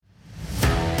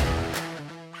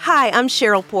Hi, I'm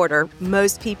Cheryl Porter.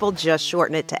 Most people just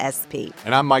shorten it to SP.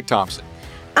 And I'm Mike Thompson.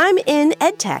 I'm in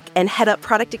EdTech and head up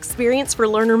product experience for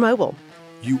Learner Mobile.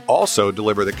 You also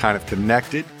deliver the kind of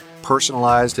connected,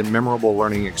 personalized, and memorable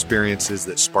learning experiences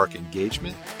that spark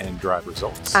engagement and drive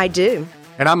results. I do.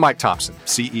 And I'm Mike Thompson,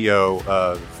 CEO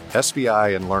of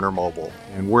SVI and Learner Mobile.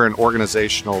 And we're an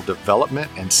organizational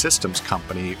development and systems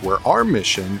company where our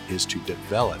mission is to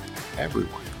develop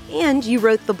everyone. And you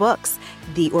wrote the books,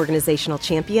 The Organizational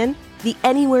Champion, The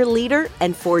Anywhere Leader,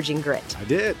 and Forging Grit. I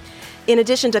did. In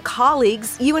addition to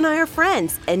colleagues, you and I are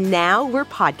friends, and now we're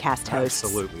podcast hosts.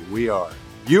 Absolutely, we are.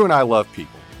 You and I love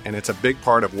people, and it's a big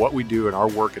part of what we do in our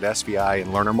work at SVI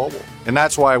and Learner Mobile. And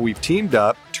that's why we've teamed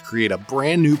up to create a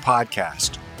brand new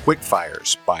podcast,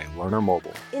 Quickfires by Learner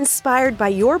Mobile. Inspired by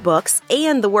your books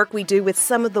and the work we do with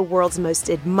some of the world's most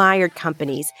admired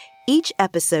companies, each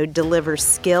episode delivers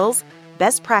skills,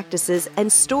 best practices,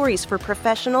 and stories for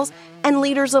professionals and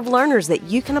leaders of learners that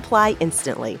you can apply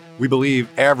instantly. We believe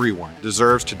everyone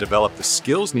deserves to develop the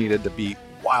skills needed to be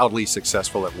wildly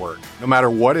successful at work, no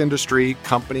matter what industry,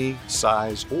 company,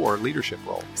 size, or leadership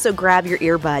role. So grab your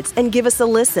earbuds and give us a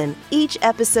listen. Each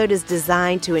episode is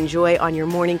designed to enjoy on your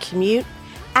morning commute,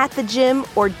 at the gym,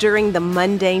 or during the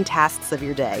mundane tasks of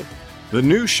your day. The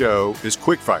new show is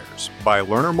Quickfires by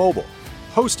Learner Mobile,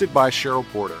 hosted by Cheryl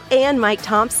Porter and Mike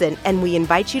Thompson, and we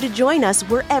invite you to join us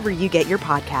wherever you get your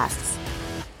podcasts.